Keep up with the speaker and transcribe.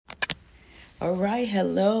All right,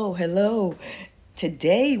 hello.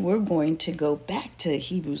 Today we're going to go back to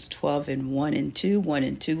Hebrews 12 and 1 and 2, 1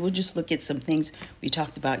 and 2. We'll just look at some things we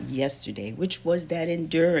talked about yesterday, which was that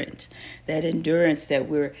endurance that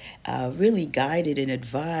we're really guided and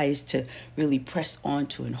advised to really press on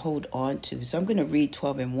to and hold on to. So I'm going to read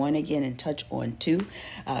 12 and 1 again and touch on 2.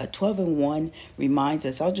 12 and 1 reminds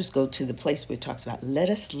us, I'll just go to the place where it talks about, let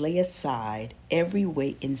us lay aside every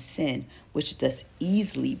weight and sin which does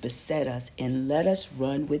easily beset us, and let us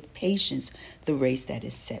run with patience the race that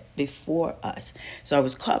is set before us. So I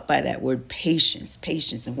was caught by that word patience,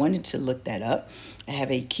 and wanted to look that up. I have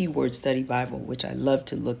a keyword study Bible, which I love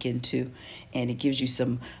to look into, and it gives you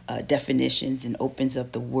some definitions and opens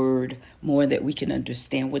up the word more that we can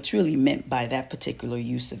understand what's really meant by that particular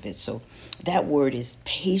use of it. So that word is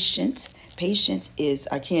patience. Patience is,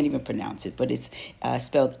 I can't even pronounce it, but it's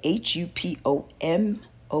spelled HUPOMONE,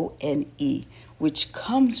 which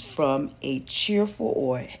comes from a cheerful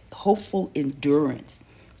or hopeful endurance,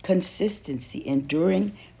 consistency,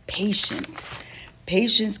 enduring, patient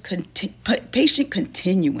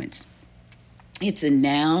continuance. It's a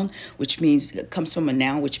noun, which means it comes from a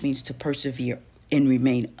noun, which means to persevere and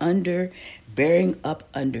remain under, bearing up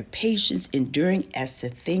under patience, enduring as to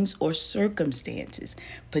things or circumstances,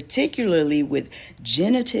 particularly with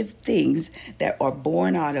genitive things that are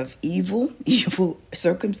born out of evil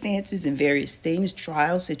circumstances and various things,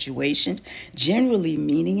 trials, situations, generally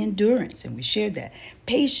meaning endurance. And we shared that.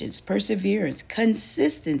 Patience, perseverance,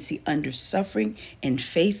 consistency under suffering, and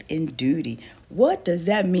faith in duty. What does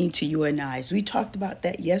that mean to you and I? As we talked about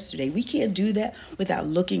that yesterday, we can't do that without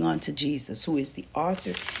looking onto Jesus, who is the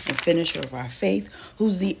author and finisher of our faith,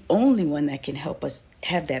 who's the only one that can help us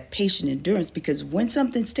have that patient endurance, because when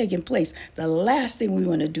something's taking place, the last thing we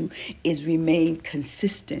want to do is remain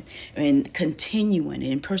consistent and continuing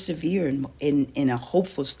and persevering in a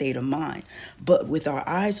hopeful state of mind. But with our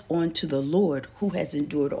eyes on to the Lord, who has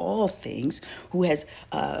endured all things, who is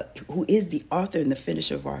the author and the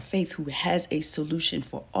finisher of our faith, who has a solution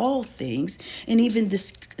for all things, and even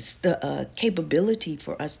the capability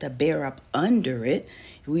for us to bear up under it.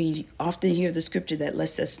 We often hear the scripture that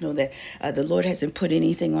lets us know that the Lord hasn't put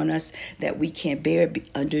anything on us that we can't bear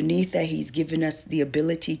underneath, that He's given us the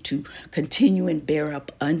ability to continue and bear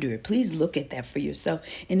up under it. Please look at that for yourself.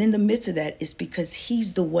 And in the midst of that, it's because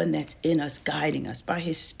He's the one that's in us, guiding us by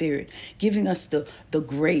His Spirit, giving us the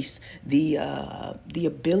grace, the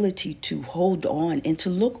ability to hold on and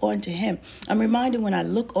to look onto Him. I'm reminded when I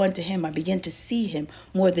look onto Him, I begin to see Him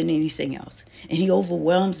more than anything else. And He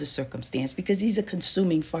overwhelms the circumstance because He's a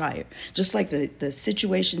consuming fire. Just like the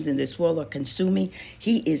situations in this world are consuming,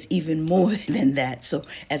 He is even more than that. So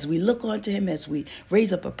as we look onto Him, as we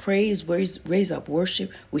raise up a praise, raise up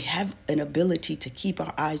worship, we have an ability to keep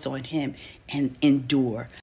our eyes on Him and endure.